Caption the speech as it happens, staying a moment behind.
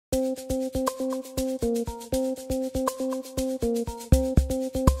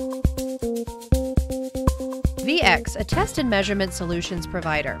Novice, a test and measurement solutions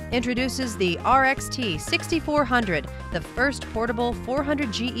provider, introduces the RXT-6400, the first portable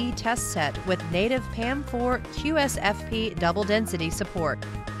 400GE test set with native PAM4 QSFP double density support.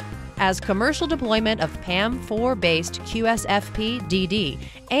 As commercial deployment of PAM4-based QSFP-DD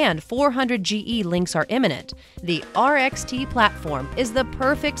and 400GE links are imminent, the RXT Platform is the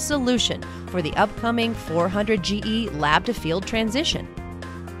perfect solution for the upcoming 400GE lab-to-field transition.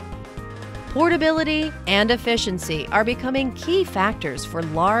 Portability and efficiency are becoming key factors for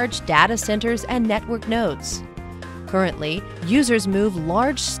large data centers and network nodes. Currently, users move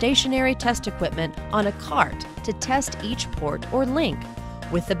large stationary test equipment on a cart to test each port or link.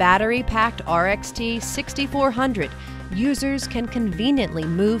 With the battery-packed RXT-6400, users can conveniently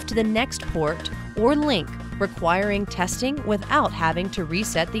move to the next port or link, requiring testing without having to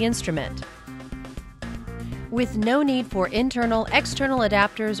reset the instrument. With no need for internal-external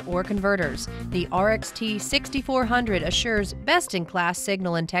adapters or converters, the RXT-6400 assures best-in-class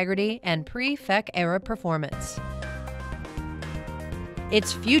signal integrity and pre-FEC era performance.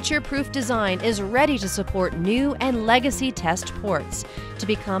 Its future-proof design is ready to support new and legacy test ports to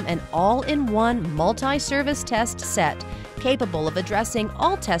become an all-in-one multi-service test set capable of addressing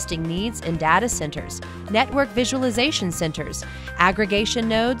all testing needs in data centers, network visualization centers, aggregation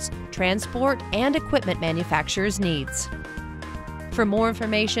nodes, transport, and equipment manufacturers' needs. For more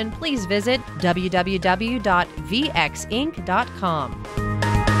information, please visit www.vxinc.com.